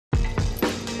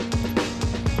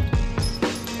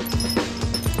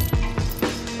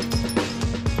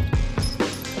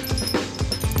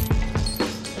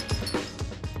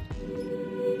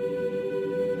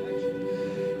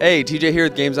Hey, TJ here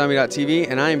with GameZombie.tv,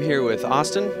 and I am here with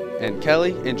Austin and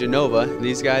Kelly and Genova. And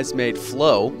these guys made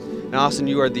flOw. Now, Austin,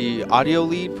 you are the audio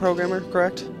lead programmer,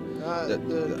 correct?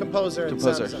 The composer and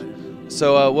sound designer.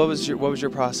 So, what was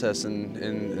your process in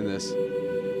this?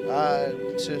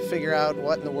 To figure out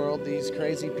what in the world these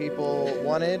crazy people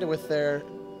wanted with their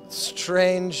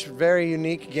strange, very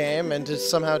unique game, and to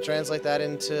somehow translate that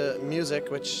into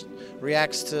music, which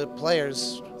reacts to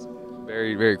players.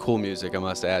 Very, very cool music, I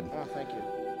must add. Oh, thank you.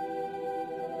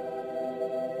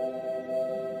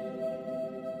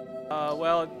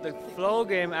 Well, the flOw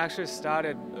game actually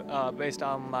started based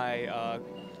on my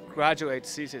graduate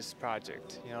thesis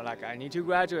project. You know, like I need to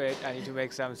graduate, I need to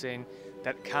make something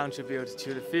that contributes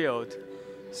to the field.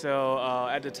 So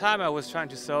at the time I was trying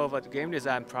to solve a game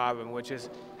design problem, which is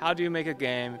how do you make a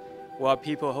game where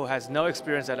people who has no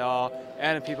experience at all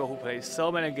and people who play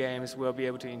so many games will be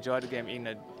able to enjoy the game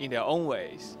in their own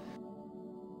ways.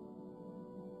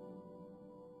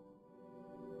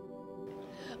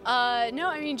 No,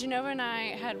 I mean, Genova and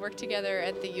I had worked together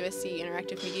at the USC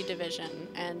Interactive Media Division,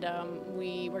 and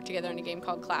we worked together on a game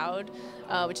called Cloud,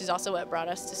 which is also what brought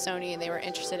us to Sony, and they were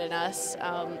interested in us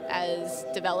as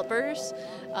developers.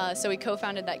 So we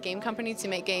co-founded that game company to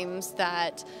make games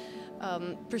that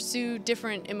pursue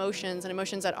different emotions and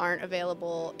emotions that aren't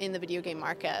available in the video game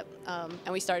market.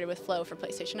 And we started with flOw for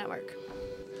PlayStation Network.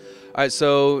 All right,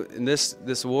 so in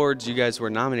this awards, you guys were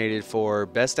nominated for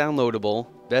Best Downloadable,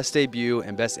 Best Debut,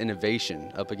 and Best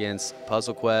Innovation up against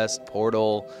Puzzle Quest,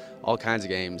 Portal, all kinds of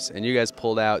games. And you guys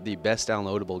pulled out the Best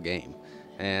Downloadable game.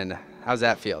 And how's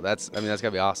that feel? That's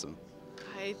gotta be awesome.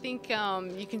 I think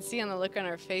you can see on the look on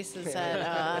our faces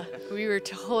that we were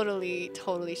totally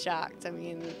shocked. I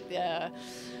mean,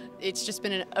 it's just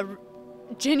been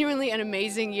genuinely an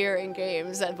amazing year in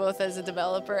games, both as a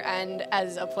developer and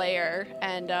as a player,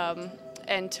 and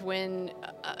to win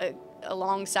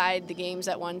alongside the games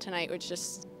that won tonight was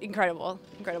just incredible.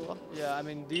 Yeah, I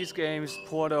mean these games,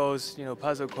 Portals,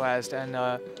 Puzzle Quest, and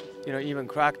even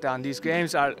Crackdown. These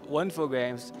games are wonderful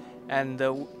games, and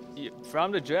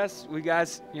from the dress, we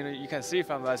guys, you can see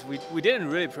from us, we didn't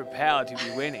really prepare to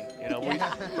be winning.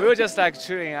 We were just like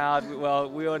chilling out. Well,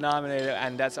 we were nominated,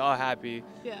 and that's all happy.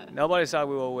 Yeah. Nobody thought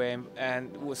we will win,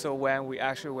 and so when we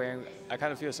actually win, I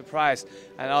kind of feel surprised,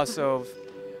 and also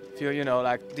feel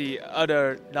like the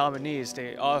other nominees,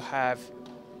 they all have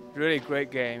really great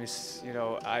games.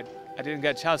 I didn't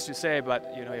get a chance to say, but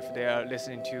if they are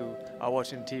listening to or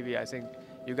watching TV, I think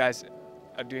you guys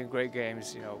are doing great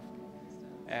games.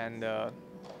 And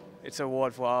it's an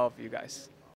award for all of you guys.